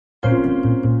Hey,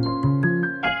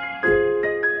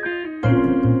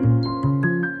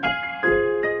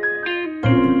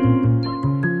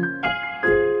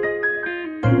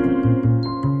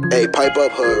 pipe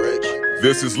up, Hood Rich.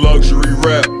 This is luxury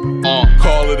rap,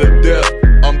 call it a death.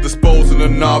 I'm disposing of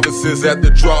novices at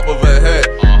the drop of a hat.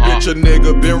 Bitch, a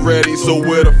nigga been ready, so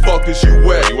where the fuck is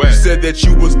you at? You said that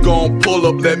you was gon' pull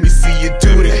up, let me see you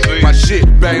do that. My shit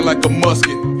bang like a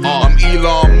musket, I'm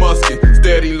Elon Muskin'.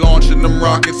 Steady launching them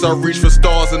rockets, I reach for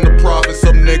stars and the profits.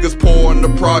 Some niggas pouring the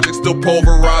projects, still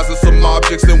pulverizing some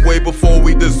objects. And way before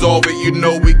we dissolve it, you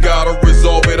know we gotta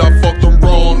resolve it. I fucked them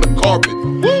raw on the carpet,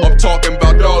 I'm talking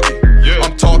about doggy.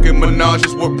 I'm talking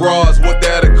menages with bras, what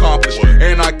that accomplished.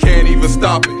 And I can't even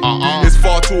stop it, it's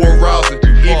far too arousing.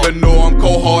 Even though I'm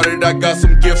cold-hearted, I got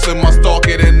some gifts in my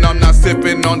stocking. And I'm not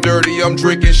sipping on dirty, I'm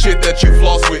drinking shit that you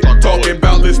floss with. Talking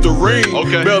about Listerine,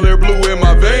 Bel Air blue in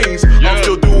my veins. I'm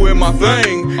still doing my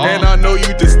thing, and I know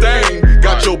you disdain.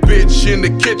 Got your bitch in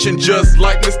the kitchen just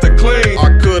like Mr. Clean.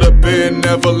 I could've been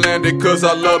never landed cause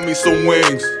I love me some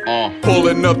wings.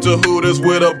 Pulling up to Hooters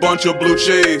with a bunch of blue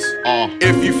cheese.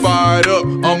 If you fired up,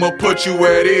 I'ma put you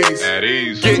at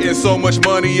ease. Getting so much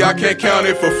money I can't count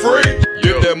it for free.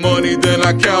 Get that money then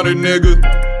I count it, nigga.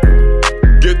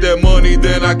 Get that money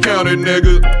then I count it,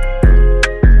 nigga.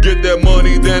 Get that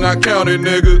money then I count it,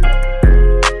 nigga.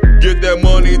 Get that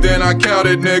money then I count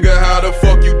it, nigga. How the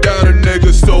fuck you doubt a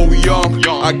nigga so young?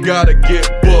 I gotta get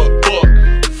buck.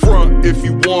 Front if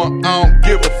you want, I don't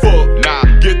give a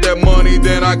fuck. Get that money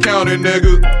then I count it,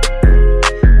 nigga.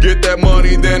 Get that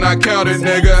money, then I count it,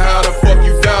 nigga. How the fuck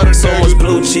you doubt it, nigga? So much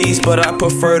blue cheese, but I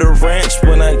prefer the ranch.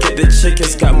 When I get the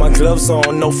chickens, got my gloves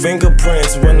on, no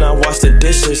fingerprints when I wash the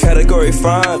dishes. Category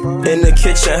 5, in the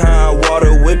kitchen, how I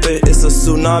water whip it. It's a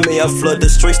tsunami, I flood the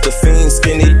streets, the fiends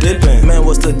skinny dipping. Man,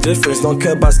 what's the difference? Don't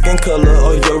care about skin color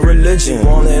or your religion.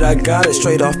 Want it, I got it,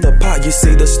 straight off the pot, you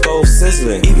see the stove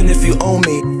sizzling. Even if you owe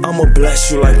me, I'ma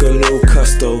bless you like a new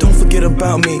custo. Don't forget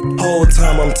about me, whole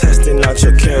time I'm testing out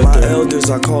your character. My elders,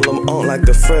 I call them on like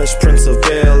the Fresh Prince of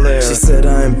Bel Air. She said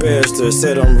I embarrassed her,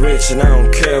 said I'm rich and I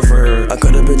don't care for her. I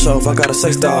cut a bitch off, I got a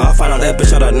sex doll. I find out that bitch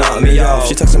tried to knock me off.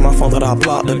 She texted my phone that I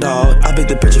blocked the dog. I beat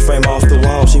the picture frame off the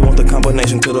wall. She want the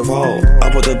combination to the vault. I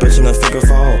put the bitch in a figure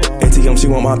fall. ATM, she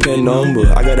want my pin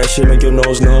number. I got that shit make your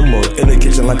nose number. In the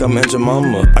kitchen like I'm your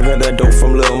mama. I got that dope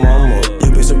from Lil Mama.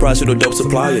 You be surprised you the dope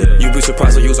supplier. You be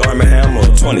surprised I use Arm & Hammer.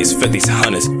 20s, 50s,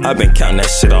 100s. I been counting that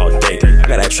shit all day. I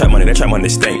got that trap money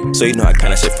stink. So you know I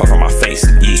count that shit far from my face.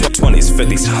 Yeah, 20s,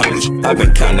 50s, 100s. I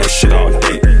been counting that shit all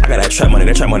day. I got that trap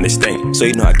money stink. So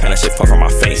you know I count that shit far from my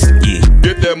face. Yeah.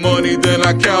 Get that money, then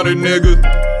I count it, nigga.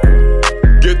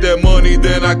 Get that money,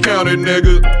 then I count it,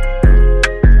 nigga.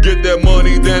 Get that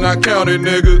money, then I count it,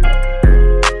 nigga.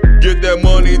 Get that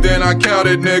money, then I count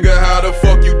it, nigga. How the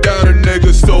fuck you doubt a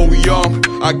nigga so young?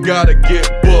 I gotta get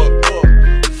buck.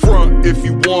 Front if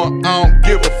you want, I don't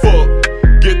give a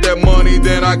fuck. Get that money,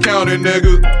 then I count it,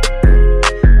 nigga.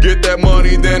 Get that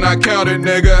money, then I count it,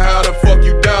 nigga. How the fuck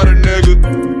you doubt a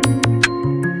nigga?